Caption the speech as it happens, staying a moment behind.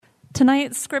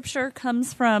Tonight's scripture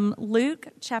comes from Luke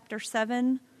chapter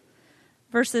 7,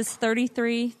 verses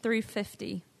 33 through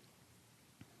 50.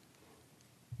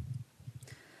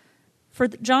 For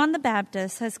John the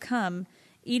Baptist has come,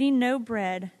 eating no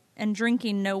bread and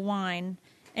drinking no wine,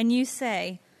 and you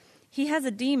say, he has a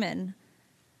demon.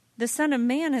 The Son of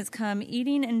Man has come,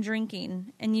 eating and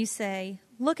drinking, and you say,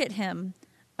 look at him,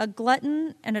 a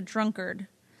glutton and a drunkard,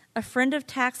 a friend of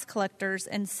tax collectors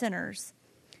and sinners.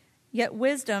 Yet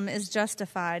wisdom is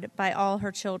justified by all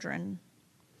her children.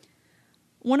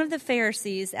 One of the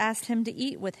Pharisees asked him to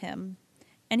eat with him,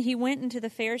 and he went into the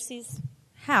Pharisee's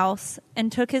house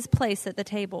and took his place at the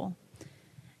table.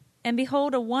 And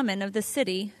behold, a woman of the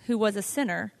city, who was a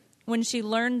sinner, when she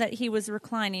learned that he was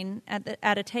reclining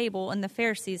at a table in the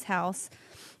Pharisee's house,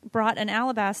 brought an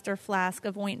alabaster flask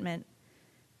of ointment.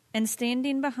 And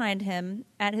standing behind him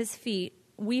at his feet,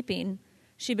 weeping,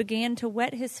 she began to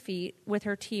wet his feet with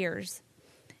her tears,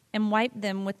 and wiped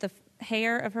them with the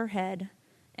hair of her head,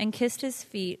 and kissed his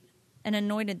feet, and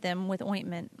anointed them with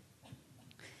ointment.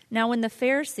 Now when the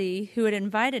Pharisee who had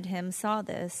invited him saw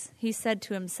this, he said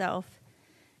to himself,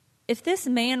 if this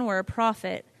man were a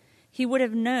prophet, he would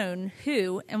have known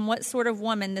who and what sort of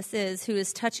woman this is who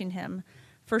is touching him,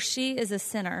 for she is a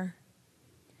sinner.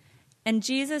 And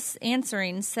Jesus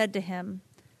answering said to him,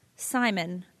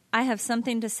 Simon, I have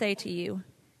something to say to you.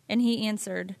 And he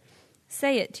answered,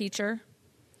 say it, teacher.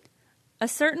 A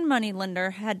certain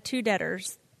moneylender had 2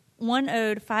 debtors. One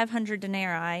owed 500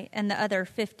 denarii and the other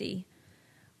 50.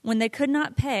 When they could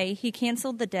not pay, he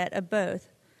canceled the debt of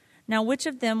both. Now which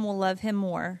of them will love him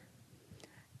more?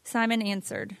 Simon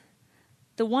answered,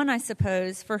 the one, I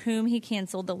suppose, for whom he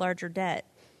canceled the larger debt.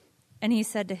 And he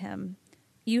said to him,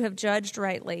 you have judged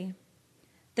rightly.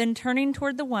 Then turning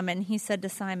toward the woman, he said to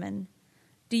Simon,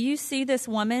 do you see this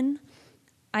woman?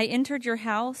 I entered your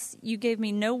house, you gave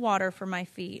me no water for my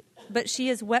feet, but she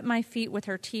has wet my feet with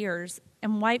her tears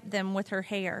and wiped them with her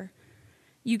hair.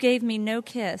 You gave me no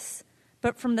kiss,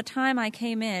 but from the time I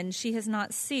came in, she has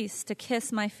not ceased to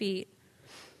kiss my feet.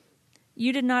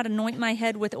 You did not anoint my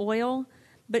head with oil,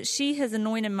 but she has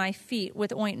anointed my feet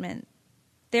with ointment.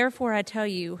 Therefore I tell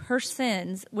you, her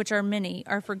sins, which are many,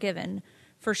 are forgiven,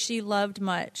 for she loved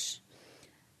much.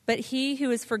 But he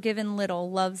who is forgiven little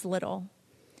loves little.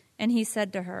 And he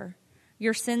said to her,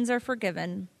 your sins are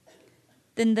forgiven.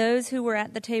 Then those who were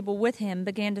at the table with him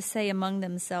began to say among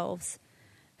themselves,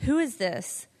 who is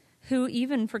this, who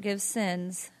even forgives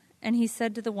sins? And he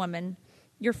said to the woman,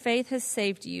 your faith has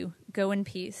saved you. Go in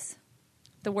peace.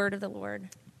 The word of the Lord.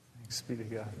 Thanks be to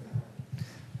God.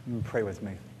 Pray with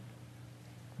me.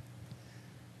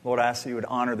 Lord, I ask that you would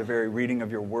honor the very reading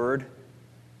of your word,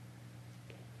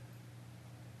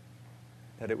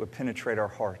 that it would penetrate our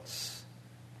hearts.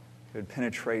 It would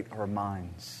penetrate our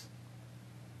minds.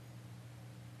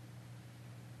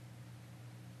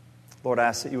 Lord, I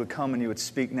ask that you would come and you would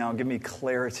speak now. Give me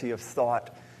clarity of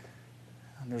thought.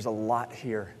 There's a lot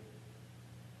here.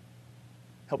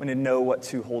 Help me to know what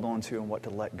to hold on to and what to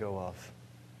let go of.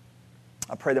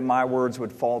 I pray that my words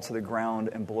would fall to the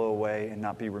ground and blow away and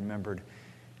not be remembered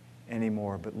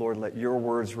anymore. But Lord, let your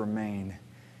words remain,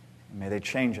 and may they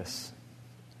change us.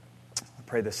 I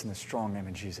pray this in the strong name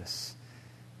of Jesus.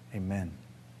 Amen.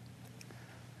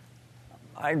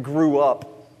 I grew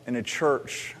up in a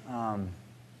church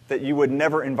that you would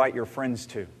never invite your friends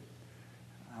to.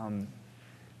 It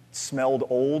smelled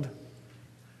old.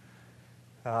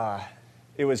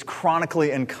 It was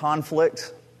chronically in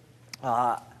conflict.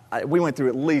 We went through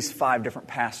at least 5 different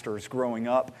pastors growing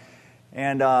up,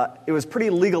 and it was pretty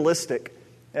legalistic.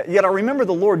 Yet I remember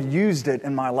the Lord used it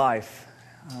in my life.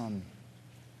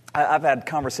 I've had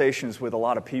conversations with a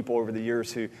lot of people over the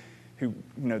years who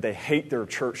they hate their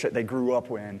church that they grew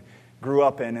up in,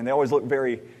 and they always look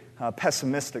very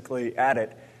pessimistically at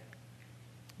it.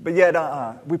 But yet,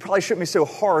 we probably shouldn't be so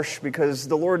harsh because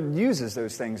the Lord uses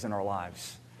those things in our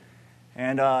lives.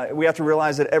 And we have to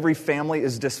realize that every family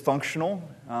is dysfunctional.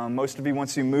 Most of you,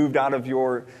 once you moved out of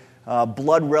your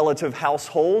blood relative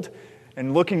household,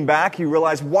 and looking back, you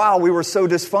realize, wow, we were so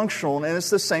dysfunctional. And it's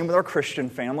the same with our Christian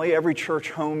family. Every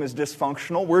church home is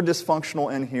dysfunctional. We're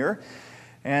dysfunctional in here.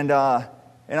 And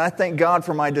I thank God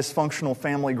for my dysfunctional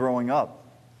family growing up.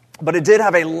 But it did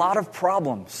have a lot of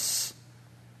problems.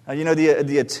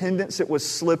 The attendance, it was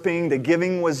slipping. The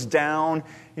giving was down.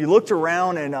 You looked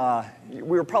around, and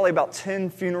we were probably about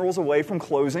 10 funerals away from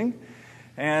closing.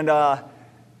 And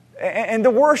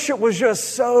the worship was just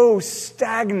so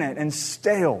stagnant and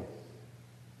stale.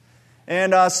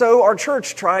 And so our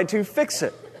church tried to fix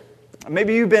it.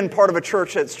 Maybe you've been part of a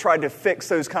church that's tried to fix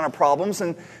those kind of problems,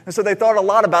 and so they thought a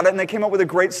lot about it, and they came up with a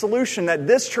great solution that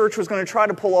this church was going to try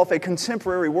to pull off a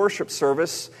contemporary worship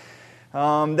service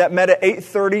that met at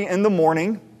 8:30 in the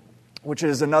morning, which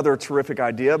is another terrific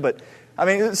idea. But, I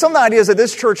mean, some of the ideas that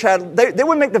this church had, they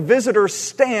would make the visitors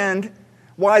stand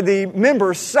while the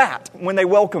members sat when they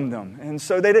welcomed them, and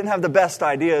so they didn't have the best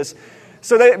ideas.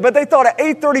 But they thought an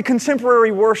 8:30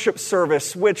 contemporary worship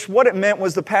service, which what it meant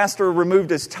was the pastor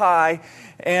removed his tie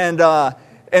and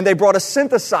they brought a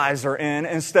synthesizer in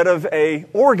instead of a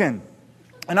organ.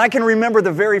 And I can remember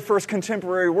the very first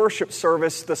contemporary worship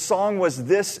service. The song was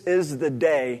 "This Is the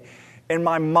Day," and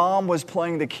my mom was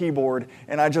playing the keyboard,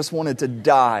 and I just wanted to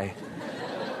die.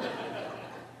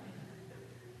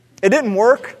 It didn't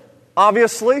work,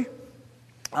 obviously,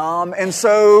 and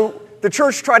so the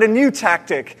church tried a new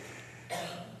tactic.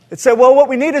 It said, well, what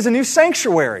we need is a new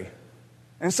sanctuary.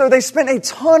 And so they spent a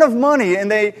ton of money, and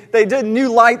they did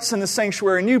new lights in the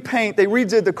sanctuary, new paint, they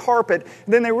redid the carpet,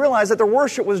 and then they realized that their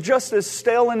worship was just as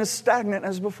stale and as stagnant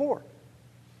as before.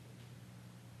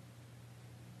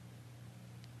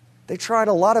 They tried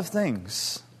a lot of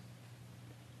things.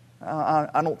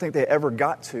 I don't think they ever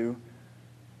got to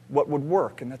what would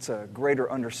work, and that's a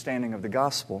greater understanding of the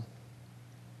gospel.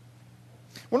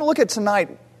 We're going to look at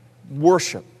tonight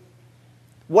worship.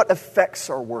 What affects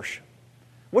our worship?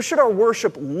 What should our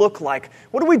worship look like?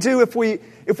 What do we do if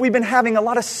we've been having a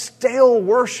lot of stale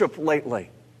worship lately?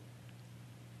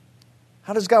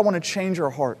 How does God want to change our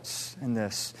hearts in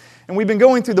this? And we've been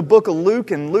going through the book of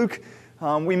Luke, and Luke,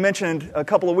 we mentioned a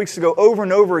couple of weeks ago, over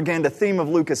and over again, the theme of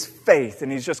Luke is faith,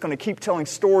 and he's just going to keep telling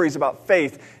stories about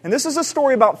faith. And this is a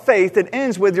story about faith that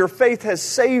ends with your faith has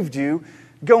saved you,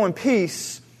 go in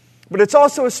peace, but it's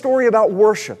also a story about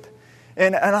worship.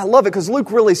 And I love it because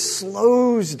Luke really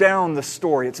slows down the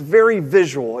story. It's very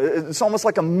visual. It's almost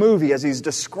like a movie as he's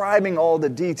describing all the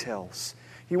details.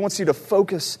 He wants you to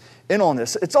focus in on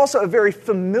this. It's also a very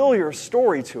familiar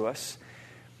story to us.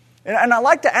 And I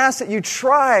like to ask that you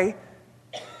try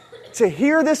to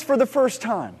hear this for the first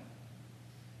time.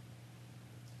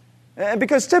 And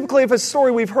because typically if it's a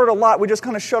story we've heard a lot, we just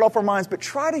kind of shut off our minds. But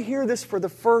try to hear this for the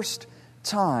first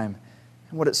time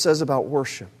and what it says about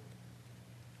worship.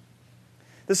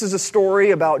 This is a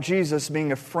story about Jesus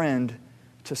being a friend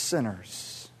to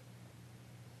sinners.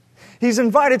 He's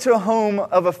invited to a home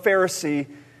of a Pharisee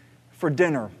for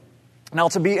dinner. Now,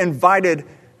 to be invited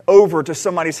over to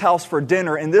somebody's house for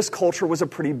dinner in this culture was a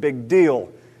pretty big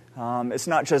deal. It's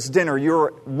not just dinner.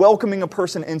 You're welcoming a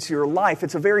person into your life.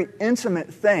 It's a very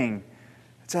intimate thing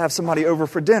to have somebody over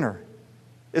for dinner.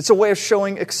 It's a way of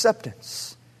showing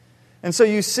acceptance. And so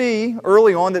you see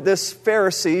early on that this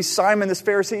Pharisee, Simon this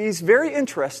Pharisee, he's very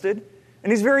interested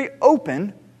and he's very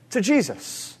open to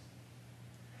Jesus.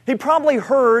 He probably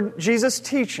heard Jesus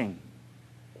teaching.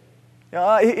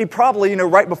 He probably,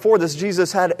 right before this,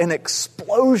 Jesus had an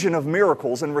explosion of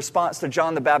miracles in response to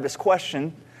John the Baptist's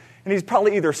question. And he's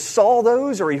probably either saw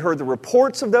those or he heard the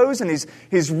reports of those, and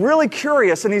he's really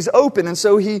curious and he's open. And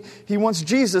so he wants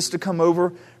Jesus to come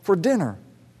over for dinner.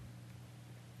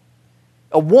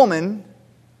 A woman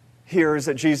hears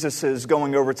that Jesus is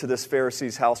going over to this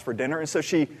Pharisee's house for dinner, and so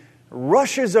she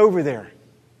rushes over there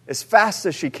as fast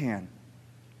as she can.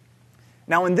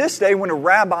 Now, in this day, when a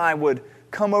rabbi would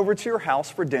come over to your house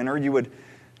for dinner, you'd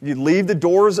leave the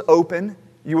doors open,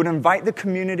 you would invite the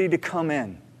community to come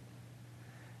in.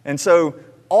 And so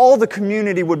all the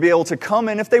community would be able to come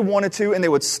in if they wanted to, and they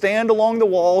would stand along the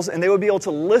walls, and they would be able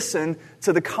to listen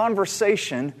to the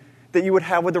conversation that you would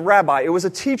have with the rabbi. It was a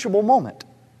teachable moment.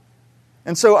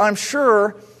 And so I'm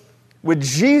sure, with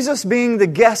Jesus being the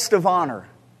guest of honor,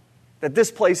 that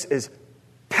this place is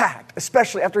packed,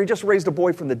 especially after he just raised a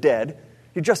boy from the dead.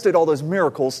 He just did all those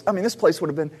miracles. I mean, this place would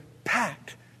have been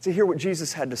packed to hear what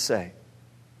Jesus had to say.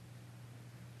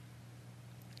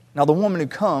 Now, the woman who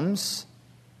comes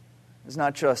is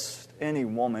not just any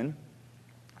woman.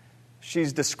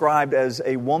 She's described as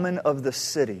a woman of the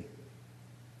city,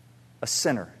 a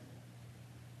sinner.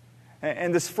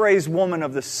 And this phrase, woman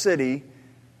of the city,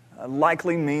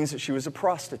 likely means that she was a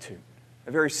prostitute,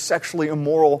 a very sexually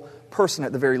immoral person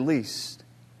at the very least.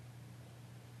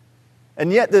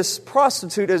 And yet this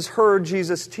prostitute has heard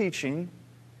Jesus teaching.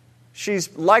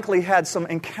 She's likely had some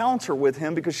encounter with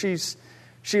him because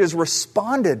she has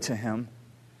responded to him.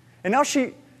 And now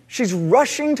she's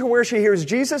rushing to where she hears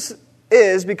Jesus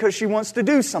is because she wants to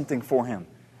do something for him.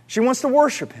 She wants to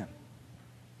worship him.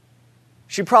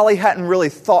 She probably hadn't really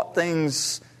thought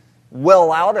things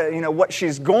well out, what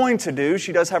she's going to do.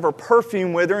 She does have her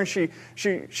perfume with her, and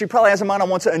she probably has in mind, I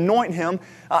want to anoint him.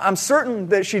 I'm certain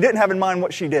that she didn't have in mind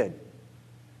what she did.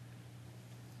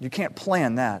 You can't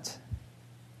plan that.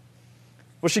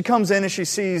 Well, she comes in and she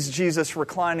sees Jesus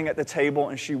reclining at the table,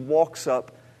 and she walks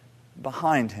up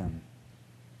behind him.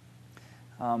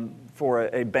 For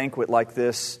a banquet like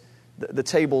this, the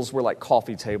tables were like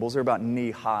coffee tables. They're about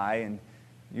knee-high, and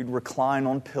you'd recline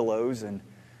on pillows, and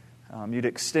you'd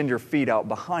extend your feet out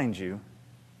behind you.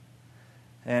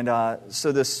 And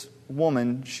so this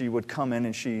woman, she would come in,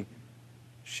 and she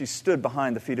stood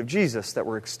behind the feet of Jesus that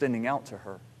were extending out to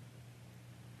her.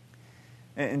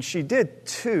 And she did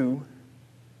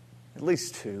at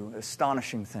least two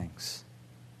astonishing things.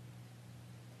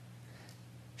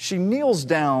 She kneels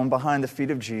down behind the feet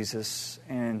of Jesus,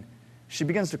 and she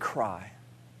begins to cry.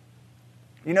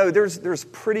 You know, there's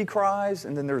pretty cries,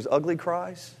 and then there's ugly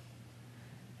cries.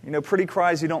 You know, pretty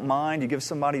cries you don't mind. You give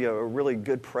somebody a really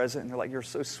good present, and they're like, "You're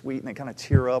so sweet," and they kind of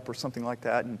tear up or something like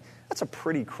that. And that's a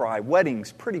pretty cry.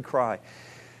 Weddings, pretty cry.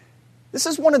 This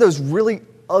is one of those really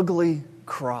ugly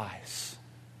cries.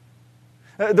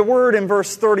 The word in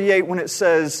verse 38, when it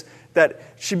says that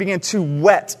she began to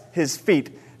wet his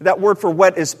feet, that word for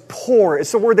wet is pour.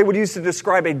 It's the word they would use to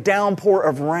describe a downpour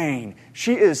of rain.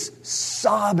 She is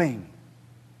sobbing.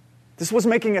 This was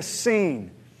making a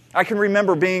scene. I can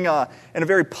remember being in a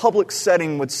very public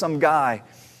setting with some guy,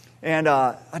 and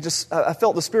I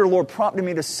felt the Spirit of the Lord prompting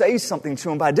me to say something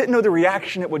to him, but I didn't know the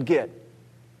reaction it would get.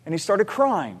 And he started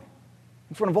crying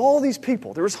in front of all these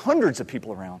people. There was hundreds of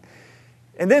people around.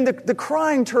 And then the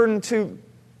crying turned to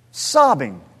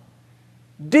sobbing,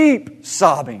 deep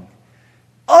sobbing,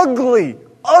 ugly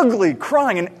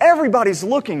crying, and everybody's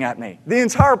looking at me. The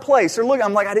entire place, they're looking.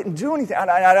 I'm like, I didn't do anything.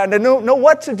 I don't know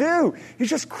what to do. He's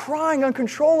just crying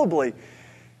uncontrollably.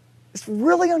 It's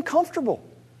really uncomfortable.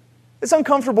 It's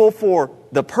uncomfortable for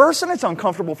the person. It's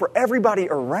uncomfortable for everybody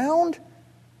around.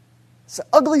 It's an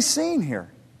ugly scene here.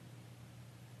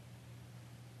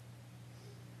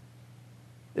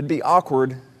 It'd be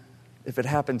awkward if it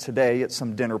happened today at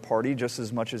some dinner party, just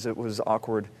as much as it was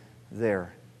awkward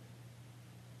there.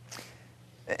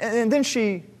 And then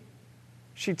she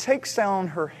takes down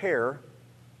her hair,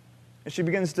 and she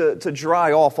begins to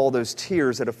dry off all those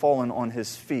tears that have fallen on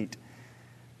his feet.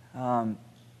 Now,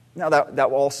 that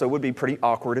also would be pretty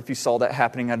awkward if you saw that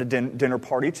happening at a dinner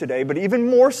party today, but even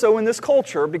more so in this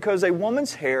culture, because a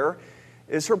woman's hair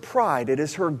is her pride. It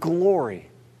is her glory.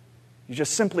 You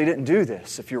just simply didn't do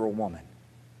this if you're a woman.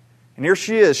 And here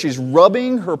she is. She's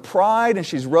rubbing her pride and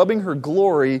she's rubbing her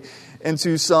glory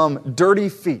into some dirty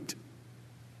feet.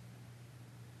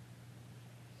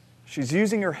 She's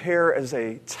using her hair as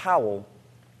a towel,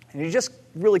 and you just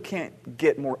really can't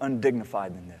get more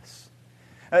undignified than this.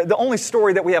 The only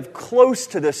story that we have close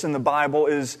to this in the Bible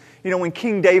is, when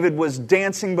King David was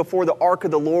dancing before the Ark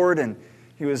of the Lord, and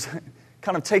he was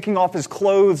kind of taking off his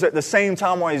clothes at the same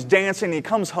time while he's dancing. He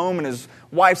comes home, and his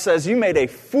wife says, "You made a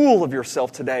fool of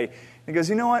yourself today." And he goes,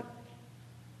 "You know what?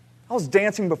 I was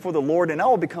dancing before the Lord, and I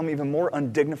will become even more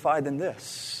undignified than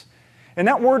this." And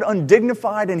that word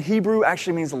undignified in Hebrew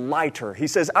actually means lighter. He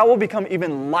says, "I will become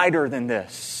even lighter than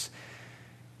this,"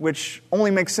 which only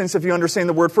makes sense if you understand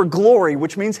the word for glory,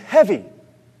 which means heavy.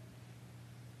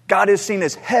 God is seen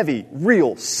as heavy,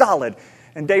 real, solid.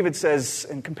 And David says,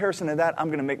 in comparison to that, I'm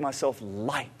going to make myself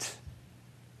light,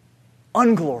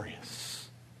 unglorious.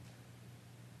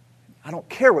 I don't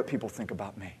care what people think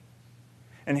about me.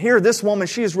 And here, this woman,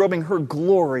 she is rubbing her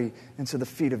glory into the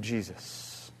feet of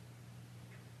Jesus.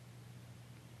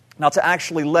 Now, to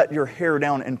actually let your hair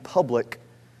down in public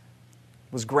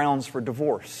was grounds for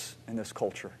divorce in this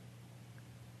culture.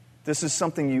 This is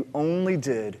something you only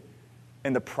did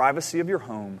in the privacy of your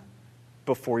home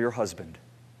before your husband.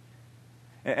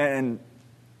 And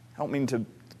I don't mean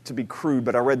to be crude,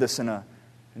 but I read this in a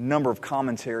number of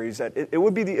commentaries, that it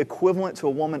would be the equivalent to a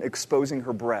woman exposing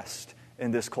her breast in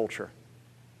this culture.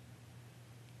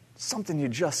 Something you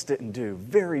just didn't do.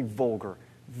 Very vulgar,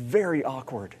 very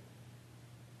awkward.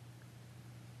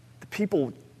 The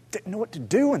people didn't know what to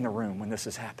do in the room when this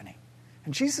is happening.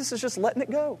 And Jesus is just letting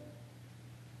it go.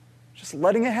 Just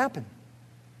letting it happen.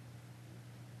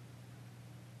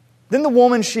 Then the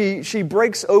woman, she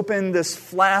breaks open this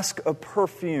flask of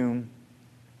perfume,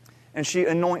 and she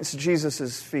anoints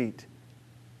Jesus' feet.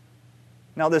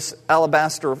 Now, this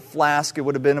alabaster flask, it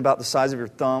would have been about the size of your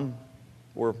thumb,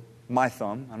 or my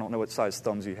thumb. I don't know what size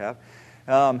thumbs you have.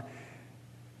 And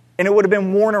it would have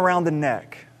been worn around the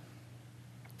neck.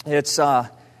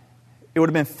 It would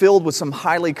have been filled with some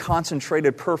highly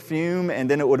concentrated perfume,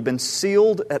 and then it would have been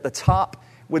sealed at the top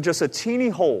with just a teeny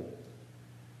hole.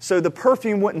 So the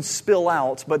perfume wouldn't spill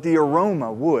out, but the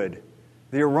aroma would.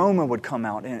 The aroma would come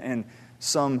out. And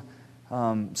some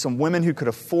women who could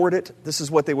afford it, this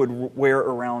is what they would wear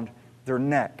around their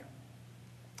neck.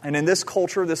 And in this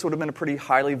culture, this would have been a pretty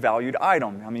highly valued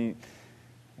item. I mean,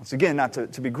 once again, not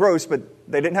to be gross, but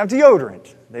they didn't have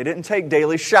deodorant. They didn't take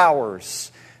daily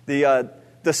showers.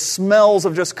 The smells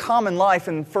of just common life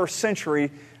in the first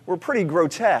century were pretty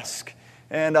grotesque.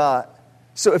 And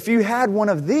so if you had one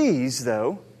of these,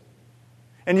 though,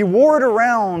 and you wore it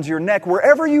around your neck,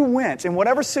 wherever you went, in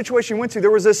whatever situation you went to,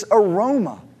 there was this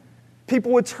aroma.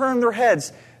 People would turn their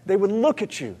heads. They would look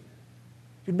at you.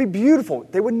 You'd be beautiful.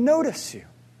 They would notice you.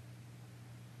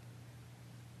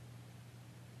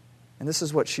 And this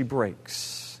is what she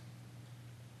breaks.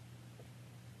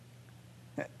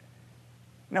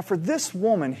 Now, for this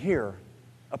woman here,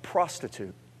 a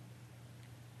prostitute,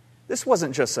 this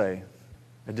wasn't just a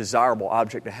desirable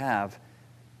object to have.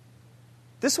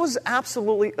 This was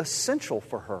absolutely essential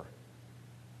for her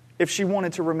if she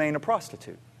wanted to remain a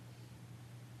prostitute.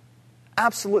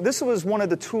 Absolutely. This was one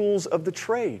of the tools of the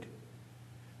trade.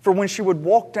 For when she would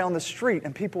walk down the street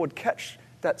and people would catch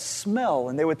that smell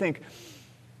and they would think,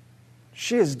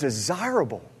 she is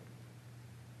desirable.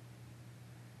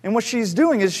 And what she's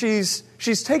doing is she's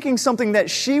taking something that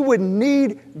she would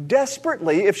need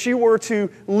desperately if she were to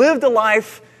live the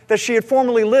life that she had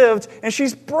formerly lived, and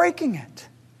she's breaking it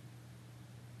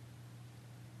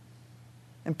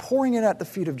and pouring it at the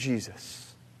feet of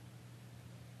Jesus.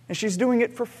 And she's doing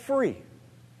it for free.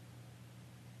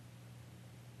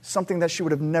 Something that she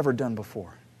would have never done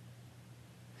before.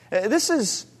 This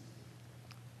is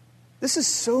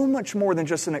so much more than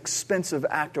just an expensive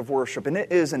act of worship, and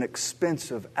it is an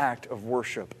expensive act of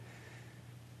worship.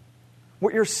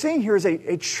 What you're seeing here is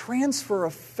a transfer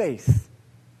of faith.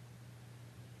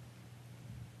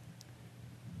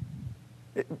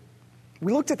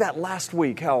 We looked at that last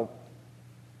week, how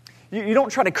you don't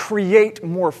try to create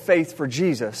more faith for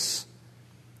Jesus.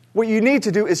 What you need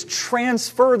to do is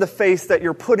transfer the faith that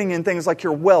you're putting in things like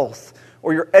your wealth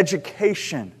or your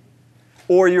education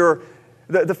or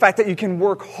the fact that you can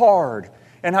work hard,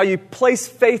 and how you place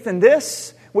faith in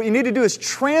this. What you need to do is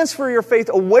transfer your faith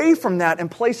away from that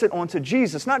and place it onto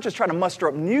Jesus. Not just try to muster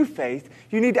up new faith.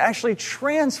 You need to actually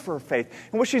transfer faith.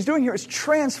 And what she's doing here is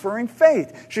transferring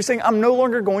faith. She's saying, I'm no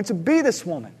longer going to be this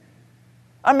woman.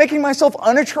 I'm making myself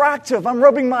unattractive. I'm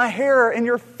rubbing my hair in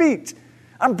your feet.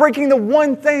 I'm breaking the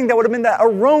one thing that would have been that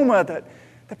aroma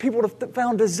that people would have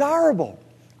found desirable.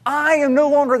 I am no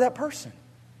longer that person.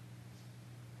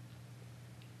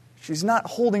 She's not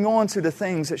holding on to the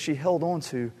things that she held on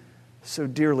to so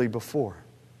dearly before.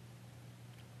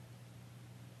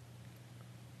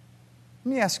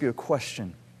 Let me ask you a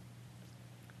question.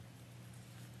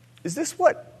 Is this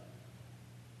what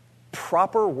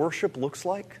proper worship looks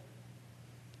like?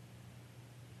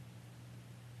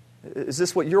 Is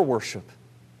this what your worship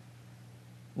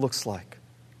looks like?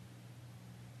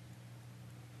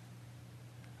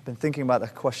 I've been thinking about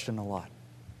that question a lot.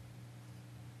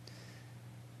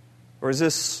 Or is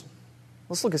this,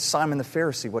 let's look at Simon the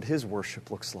Pharisee, what his worship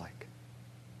looks like.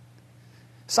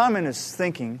 Simon is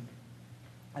thinking,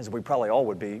 as we probably all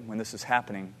would be when this is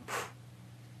happening,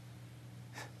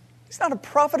 he's not a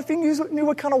prophet. If he knew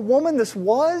what kind of woman this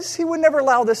was, he would never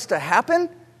allow this to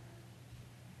happen.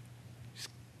 It's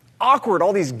awkward,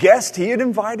 all these guests he had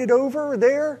invited over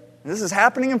there. This is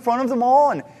happening in front of them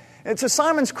all. And to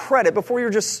Simon's credit, before you're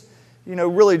just,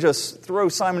 really just throw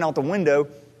Simon out the window,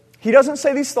 he doesn't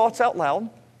say these thoughts out loud.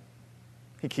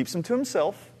 He keeps them to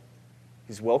himself.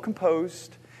 He's well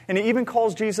composed. And he even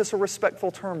calls Jesus a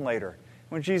respectful term later.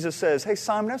 When Jesus says, hey,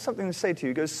 Simon, I have something to say to you.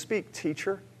 He goes, speak,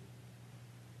 teacher.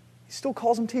 He still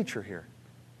calls him teacher here.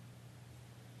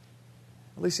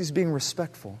 At least he's being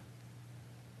respectful.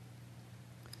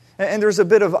 And there's a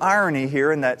bit of irony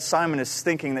here in that Simon is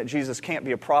thinking that Jesus can't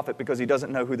be a prophet because he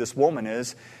doesn't know who this woman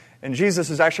is. And Jesus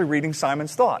is actually reading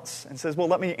Simon's thoughts and says, well,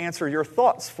 let me answer your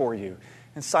thoughts for you.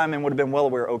 And Simon would have been well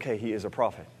aware, okay, he is a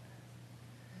prophet.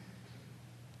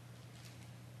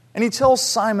 And he tells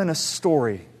Simon a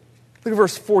story. Look at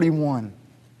verse 41.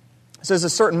 It says, a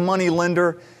certain money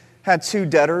lender had two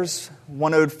debtors.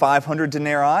 One owed 500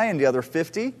 denarii and the other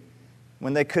 50.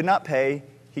 When they could not pay,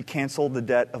 he canceled the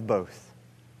debt of both.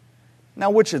 Now,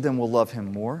 which of them will love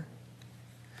him more?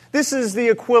 This is the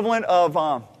equivalent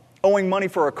of owing money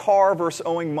for a car versus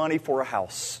owing money for a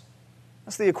house.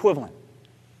 That's the equivalent.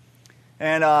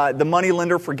 And the money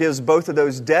lender forgives both of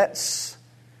those debts.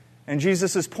 And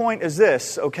Jesus' point is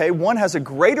this, okay, one has a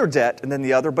greater debt than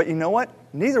the other, but you know what?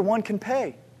 Neither one can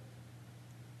pay.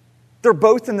 They're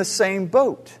both in the same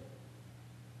boat.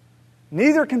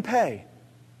 Neither can pay.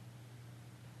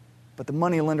 But the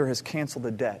money lender has canceled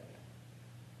the debt.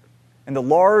 And the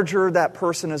larger that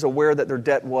person is aware that their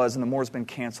debt was and the more it's been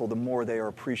canceled, the more they are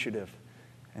appreciative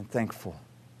and thankful.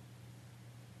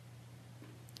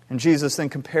 And Jesus then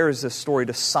compares this story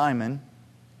to Simon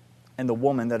and the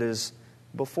woman that is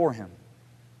before him.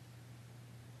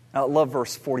 Now, I love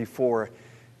verse 44.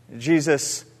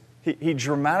 Jesus, he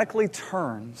dramatically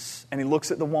turns and he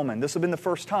looks at the woman. This would have been the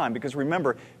first time because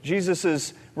remember, Jesus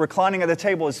is reclining at the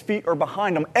table. His feet are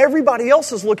behind him. Everybody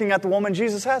else is looking at the woman.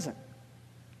 Jesus hasn't.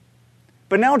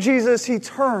 But now Jesus, he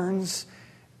turns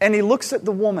and he looks at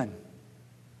the woman.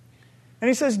 And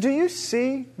he says, "Do you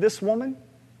see this woman?"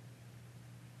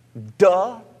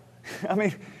 Duh. I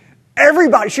mean,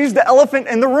 everybody, she's the elephant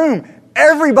in the room.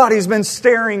 Everybody's been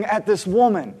staring at this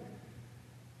woman.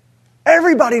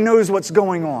 Everybody knows what's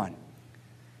going on.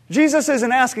 Jesus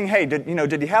isn't asking, "Hey, did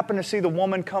you happen to see the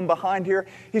woman come behind here?"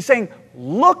 He's saying,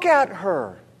 "Look at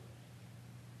her.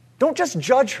 Don't just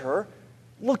judge her.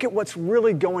 Look at what's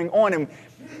really going on." And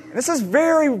this is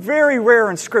very, very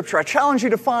rare in Scripture. I challenge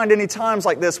you to find any times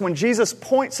like this when Jesus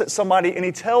points at somebody and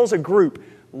he tells a group,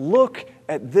 "Look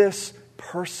at this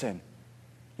person."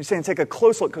 He's saying, take a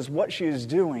close look because what she is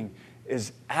doing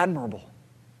is admirable.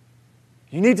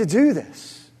 You need to do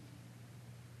this.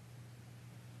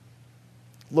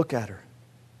 Look at her.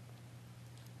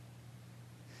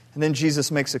 And then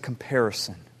Jesus makes a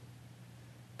comparison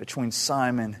between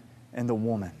Simon and the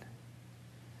woman.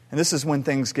 And this is when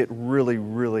things get really,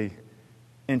 really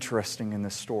interesting in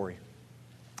this story.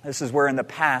 This is where in the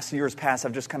past, years past,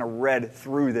 I've just kind of read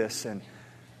through this and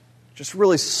just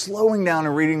really slowing down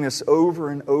and reading this over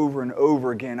and over and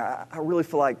over again. I really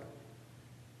feel like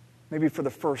maybe for the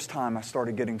first time I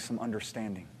started getting some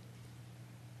understanding.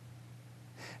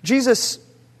 Jesus,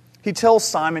 he tells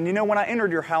Simon, when I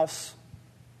entered your house,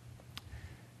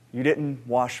 you didn't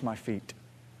wash my feet.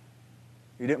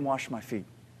 You didn't wash my feet.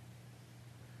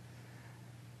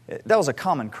 That was a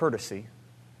common courtesy.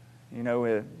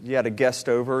 You had a guest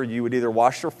over, you would either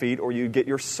wash their feet or you'd get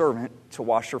your servant to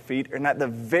wash their feet. And at the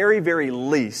very, very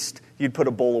least, you'd put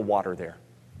a bowl of water there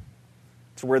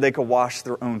to where they could wash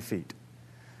their own feet.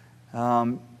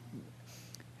 And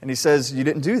he says, you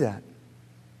didn't do that.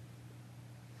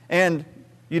 And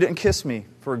you didn't kiss me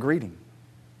for a greeting.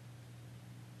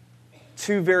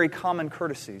 Two very common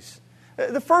courtesies.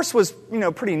 The first was,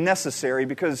 pretty necessary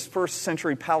because first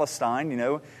century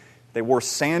Palestine, they wore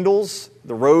sandals.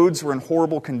 The roads were in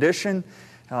horrible condition.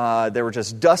 They were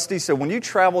just dusty. So when you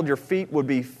traveled, your feet would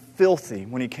be filthy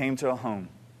when you came to a home.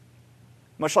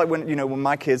 Much like when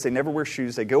my kids, they never wear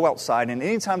shoes. They go outside, and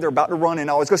anytime they're about to run in,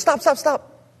 I always go, stop, stop,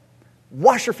 stop.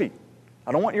 Wash your feet.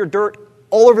 I don't want your dirt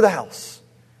all over the house.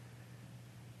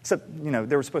 Except,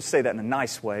 they were supposed to say that in a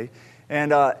nice way.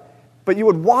 And but you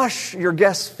would wash your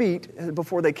guests' feet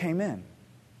before they came in.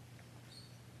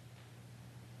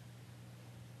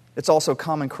 It's also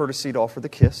common courtesy to offer the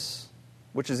kiss,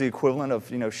 which is the equivalent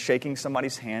of, shaking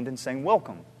somebody's hand and saying,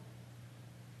 welcome.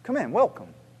 Come in,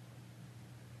 welcome.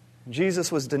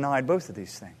 Jesus was denied both of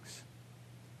these things.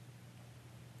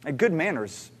 And good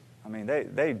manners,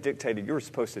 they dictated you were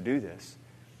supposed to do this.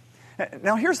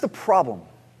 Now, here's the problem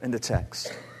in the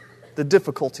text. The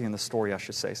difficulty in the story, I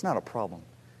should say. It's not a problem.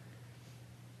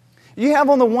 You have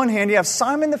on the one hand, you have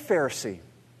Simon the Pharisee.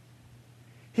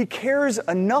 He cares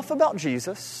enough about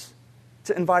Jesus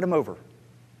to invite him over.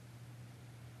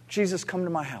 Jesus, come to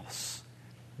my house.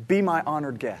 Be my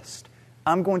honored guest.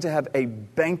 I'm going to have a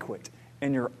banquet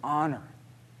in your honor.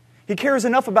 He cares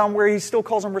enough about him where he still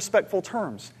calls him respectful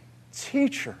terms.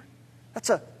 Teacher. That's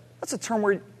a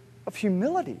term of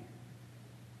humility.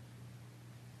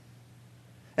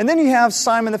 And then you have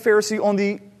Simon the Pharisee on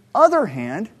the other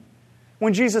hand.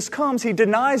 When Jesus comes, he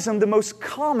denies him the most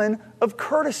common of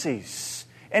courtesies.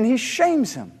 And he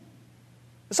shames him.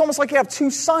 It's almost like you have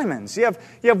two Simons. You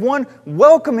have one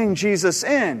welcoming Jesus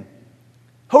in,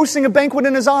 hosting a banquet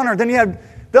in his honor. Then you have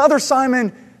the other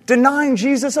Simon denying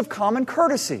Jesus of common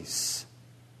courtesies.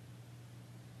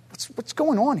 What's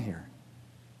going on here?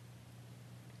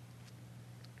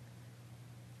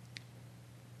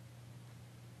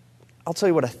 I'll tell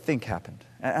you what I think happened.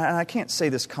 And I can't say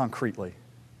this concretely,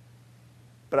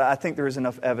 but I think there is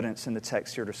enough evidence in the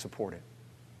text here to support it.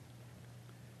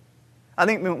 I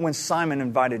think when Simon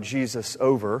invited Jesus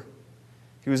over,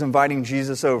 he was inviting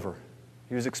Jesus over.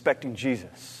 He was expecting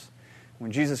Jesus.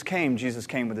 When Jesus came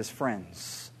with his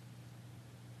friends,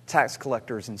 tax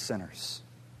collectors and sinners.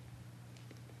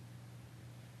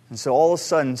 And so all of a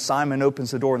sudden, Simon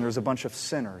opens the door and there's a bunch of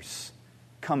sinners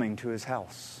coming to his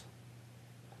house.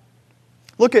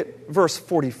 Look at verse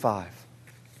 45.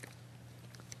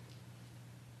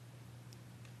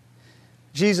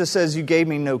 Jesus says, you gave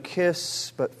me no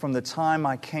kiss, but from the time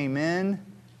I came in,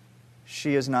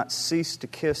 she has not ceased to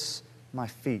kiss my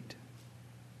feet.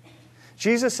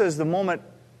 Jesus says, the moment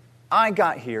I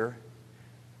got here,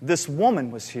 This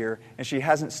woman was here, and she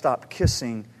hasn't stopped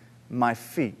kissing my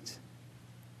feet.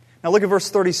 Now look at verse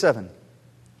 37. It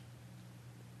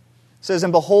says,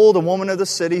 And behold, a woman of the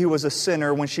city who was a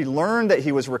sinner, when she learned that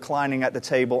he was reclining at the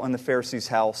table in the Pharisee's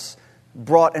house,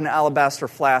 brought an alabaster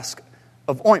flask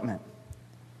of ointment.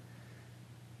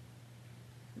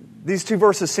 These two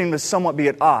verses seem to somewhat be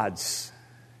at odds.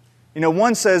 You know,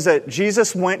 one says that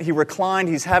Jesus went, he reclined,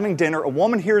 he's having dinner, a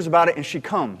woman hears about it, and she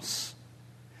comes.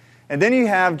 And then you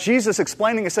have Jesus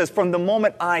explaining, it says, from the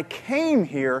moment I came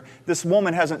here, this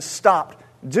woman hasn't stopped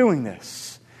doing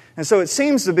this. And so it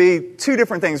seems to be two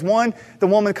different things. One, the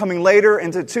woman coming later,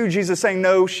 and two, Jesus saying,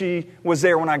 no, she was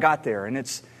there when I got there. And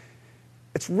it's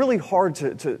really hard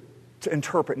to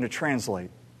interpret and to translate.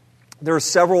 There are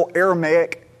several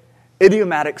Aramaic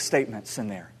idiomatic statements in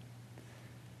there.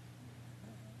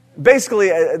 Basically,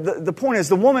 the point is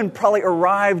the woman probably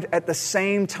arrived at the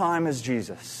same time as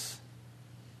Jesus.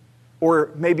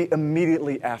 Or maybe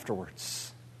immediately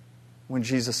afterwards when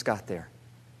Jesus got there.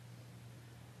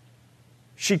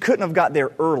 She couldn't have got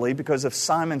there early because if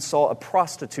Simon saw a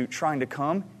prostitute trying to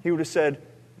come, he would have said,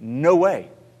 no way.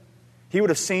 He would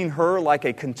have seen her like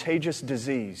a contagious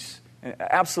disease.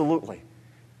 Absolutely.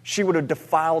 She would have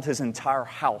defiled his entire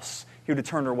house. He would have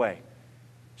turned her away.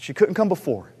 She couldn't come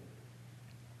before.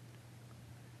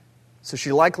 So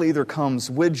she likely either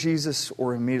comes with Jesus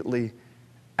or immediately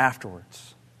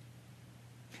afterwards.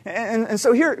 And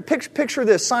so here, picture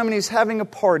this. Simon, he's having a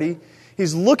party.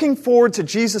 He's looking forward to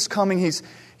Jesus coming.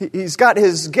 He's got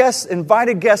his guests,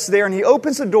 invited guests there, and he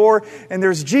opens the door, and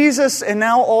there's Jesus, and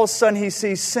now all of a sudden he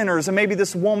sees sinners, and maybe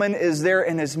this woman is there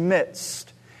in his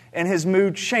midst, and his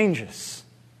mood changes.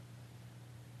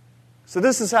 So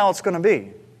this is how it's going to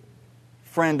be.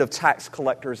 Friend of tax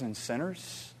collectors and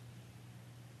sinners,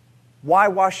 why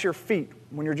wash your feet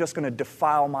when you're just going to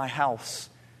defile my house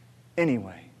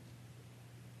anyway?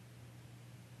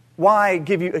 Why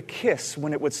give you a kiss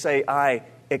when it would say, I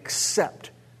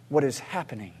accept what is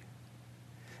happening?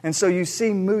 And so you see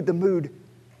the mood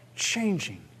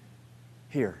changing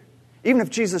here. Even if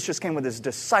Jesus just came with his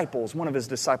disciples, one of his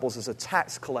disciples is a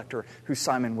tax collector who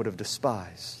Simon would have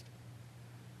despised.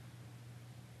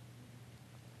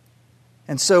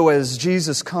 And so as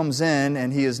Jesus comes in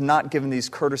and he is not given these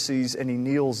courtesies and he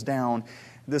kneels down,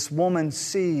 this woman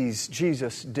sees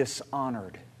Jesus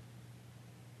dishonored.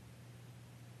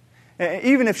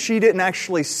 Even if she didn't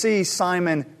actually see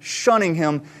Simon shunning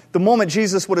him, the moment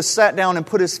Jesus would have sat down and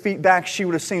put his feet back, she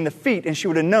would have seen the feet and she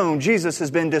would have known Jesus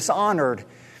has been dishonored.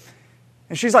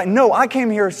 And she's like, no, I came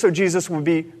here so Jesus would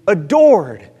be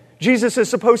adored. Jesus is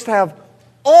supposed to have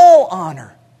all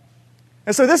honor.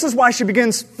 And so this is why she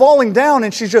begins falling down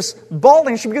and she's just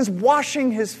bawling. She begins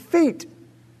washing his feet,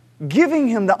 giving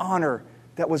him the honor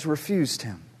that was refused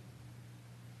him.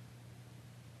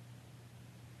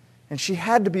 And she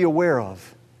had to be aware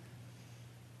of,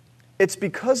 it's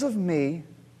because of me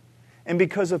and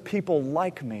because of people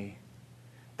like me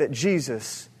that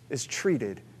Jesus is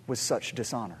treated with such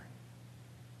dishonor.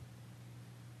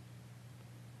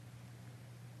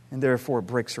 And therefore it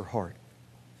breaks her heart.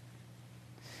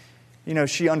 You know,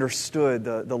 she understood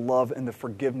the love and the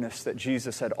forgiveness that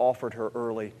Jesus had offered her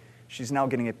early. She's now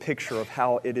getting a picture of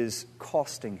how it is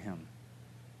costing him.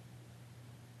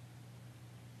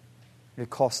 It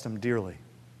cost him dearly.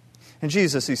 And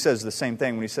Jesus, he says the same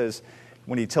thing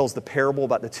when he tells the parable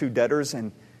about the two debtors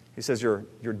and he says, your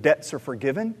debts are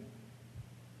forgiven.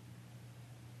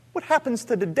 What happens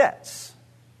to the debts?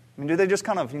 I mean, do they just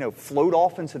kind of, float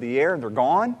off into the air and they're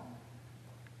gone?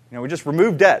 We just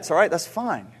remove debts, all right? That's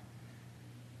fine.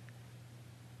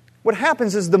 What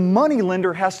happens is the money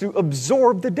lender has to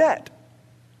absorb the debt.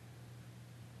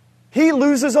 He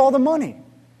loses all the money.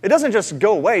 It doesn't just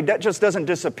go away. Debt just doesn't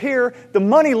disappear. The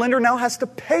money lender now has to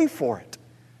pay for it.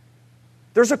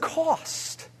 There's a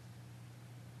cost.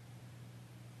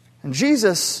 And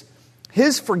Jesus,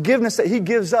 his forgiveness that he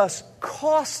gives us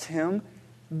cost him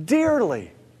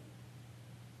dearly.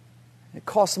 It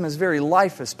cost him his very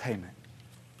life as payment.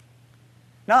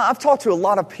 Now, I've talked to a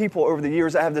lot of people over the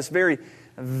years that have this very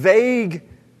vague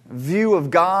view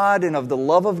of God and of the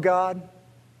love of God.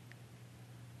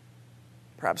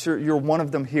 Perhaps you're one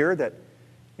of them here that,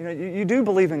 you do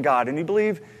believe in God and you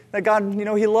believe that God,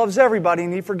 he loves everybody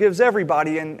and he forgives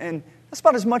everybody and that's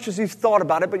about as much as you've thought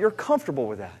about it, but you're comfortable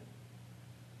with that.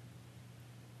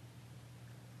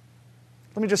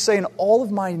 Let me just say, in all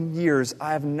of my years,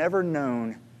 I have never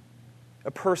known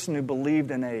a person who believed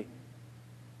in a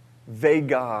vague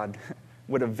God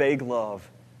with a vague love.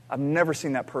 I've never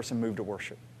seen that person move to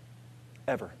worship.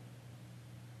 Ever.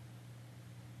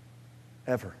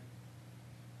 Ever.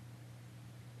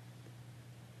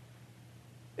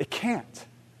 It can't.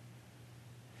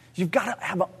 You've got to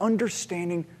have an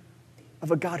understanding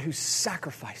of a God who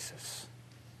sacrifices.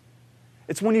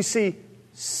 It's when you see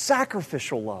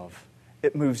sacrificial love,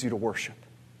 it moves you to worship.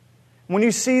 When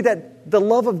you see that the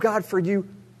love of God for you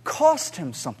cost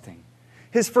him something,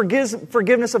 his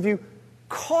forgiveness of you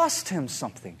cost him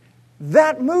something,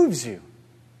 that moves you.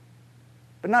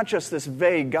 But not just this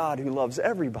vague God who loves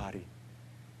everybody,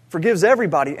 forgives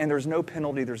everybody, and there's no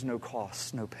penalty, there's no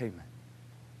cost, no payment.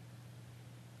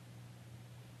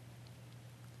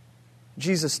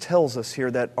 Jesus tells us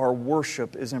here that our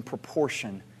worship is in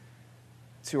proportion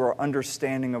to our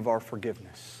understanding of our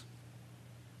forgiveness.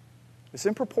 It's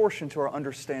in proportion to our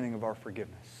understanding of our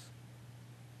forgiveness.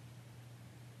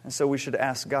 And so we should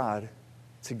ask God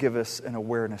to give us an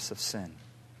awareness of sin.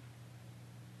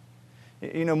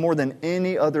 You know, more than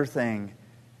any other thing,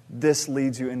 this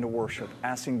leads you into worship,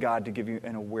 asking God to give you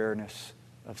an awareness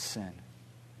of sin.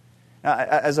 Now,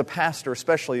 as a pastor,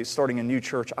 especially starting a new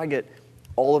church, I get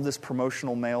all of this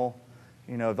promotional mail,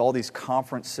 you know, of all these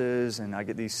conferences, and I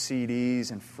get these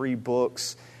CDs and free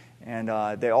books, and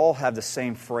they all have the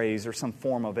same phrase or some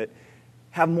form of it.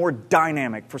 Have more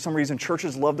dynamic. For some reason,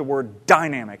 churches love the word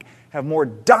dynamic. Have more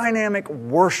dynamic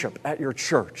worship at your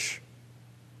church.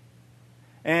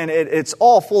 And it's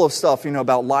all full of stuff, you know,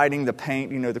 about lighting the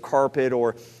paint, you know, the carpet,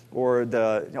 or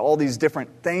all these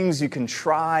different things you can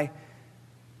try.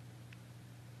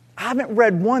 I haven't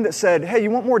read one that said, hey, you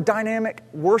want more dynamic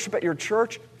worship at your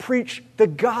church? Preach the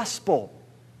gospel.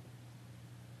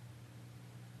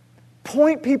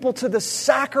 Point people to the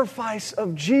sacrifice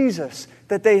of Jesus,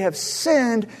 that they have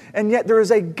sinned, and yet there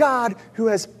is a God who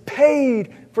has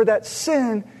paid for that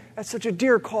sin at such a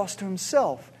dear cost to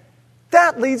himself.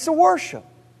 That leads to worship.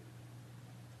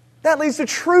 That leads to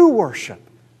true worship.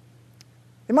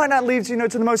 It might not lead, you know,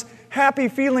 to the most happy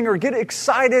feeling or get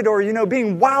excited or, you know,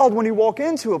 being wowed when you walk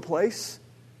into a place.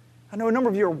 I know a number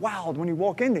of you are wowed when you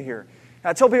walk into here. And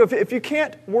I tell people, if you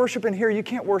can't worship in here, you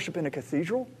can't worship in a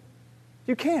cathedral.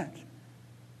 You can't.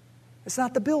 It's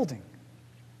not the building.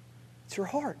 It's your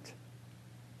heart.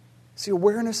 It's the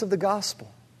awareness of the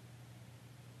gospel.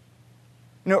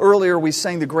 You know, earlier we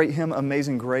sang the great hymn,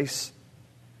 Amazing Grace,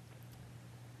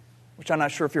 which I'm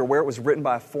not sure if you're aware, it was written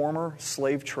by a former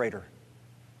slave trader.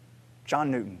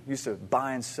 John Newton used to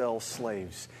buy and sell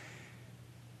slaves.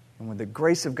 And when the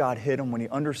grace of God hit him, when he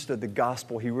understood the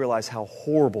gospel, he realized how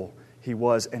horrible he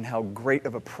was and how great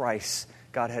of a price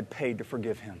God had paid to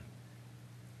forgive him.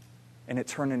 And it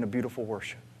turned into beautiful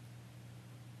worship.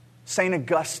 St.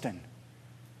 Augustine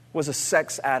was a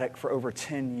sex addict for over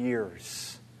 10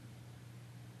 years.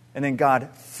 And then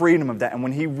God freed him of that. And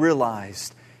when he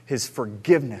realized his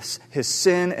forgiveness, his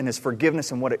sin and his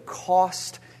forgiveness and what it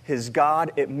cost his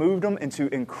God, it moved him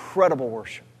into incredible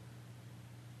worship.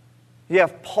 You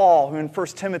have Paul, who in 1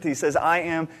 Timothy says, I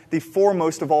am the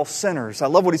foremost of all sinners. I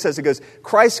love what he says. He goes,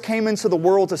 Christ came into the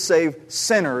world to save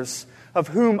sinners, of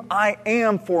whom I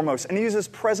am foremost. And he uses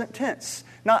present tense.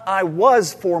 Not I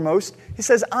was foremost. He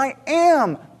says, I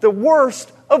am the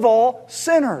worst of all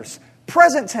sinners.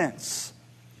 Present tense.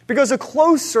 Because the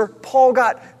closer Paul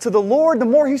got to the Lord, the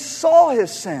more he saw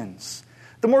his sins.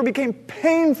 The more he became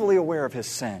painfully aware of his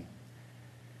sin.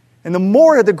 And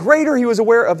the greater he was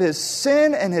aware of his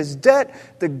sin and his debt,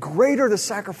 the greater the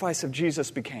sacrifice of Jesus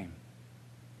became.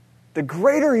 The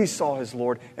greater he saw his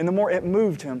Lord, and the more it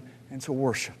moved him into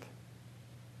worship.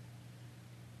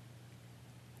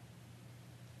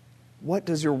 What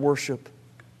does your worship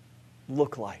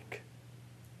look like?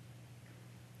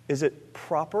 Is it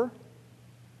proper?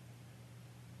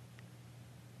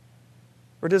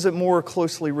 Or does it more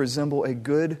closely resemble a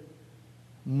good,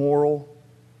 moral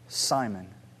Simon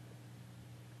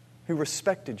who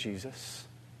respected Jesus,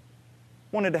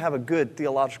 wanted to have a good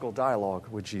theological dialogue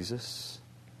with Jesus?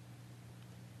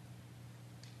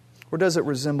 Or does it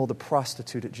resemble the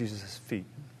prostitute at Jesus' feet?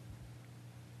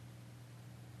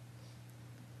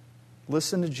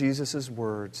 Listen to Jesus'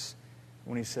 words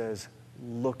when he says,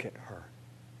 look at her.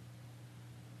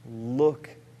 Look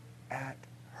at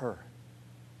her.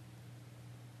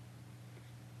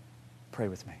 Pray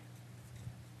with me.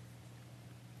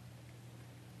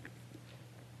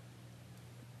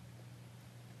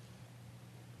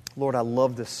 Lord, I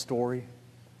love this story.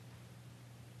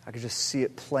 I could just see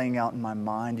it playing out in my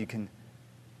mind. You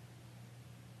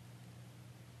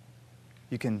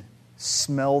can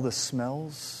smell the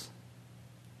smells.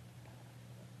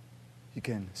 You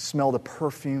can smell the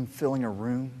perfume filling a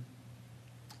room.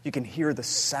 You can hear the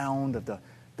sound of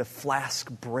the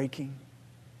flask breaking,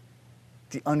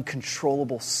 the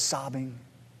uncontrollable sobbing,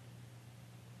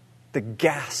 the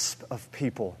gasp of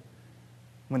people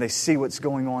when they see what's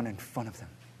going on in front of them.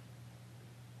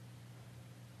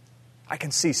 I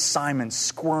can see Simon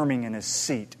squirming in his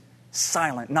seat,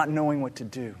 silent, not knowing what to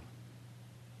do.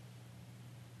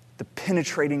 The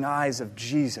penetrating eyes of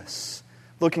Jesus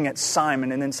looking at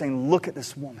Simon and then saying, look at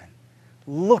this woman.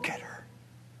 Look at her.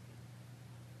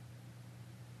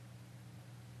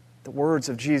 The words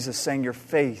of Jesus saying, your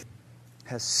faith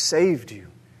has saved you.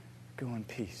 Go in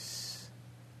peace.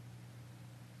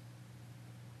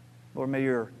 Lord, may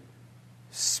your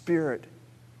Spirit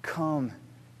come,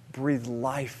 breathe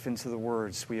life into the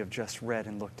words we have just read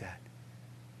and looked at.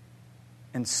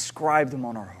 Inscribe them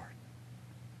on our heart.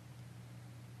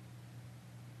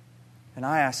 And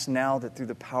I ask now that through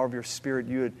the power of your Spirit,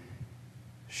 you would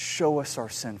show us our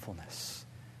sinfulness,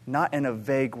 not in a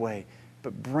vague way,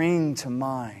 but bring to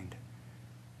mind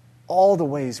all the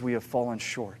ways we have fallen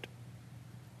short,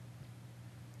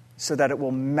 so that it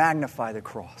will magnify the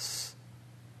cross,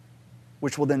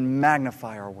 which will then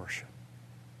magnify our worship.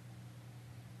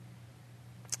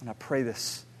 And I pray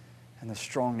this in the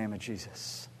strong name of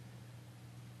Jesus.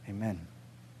 Amen.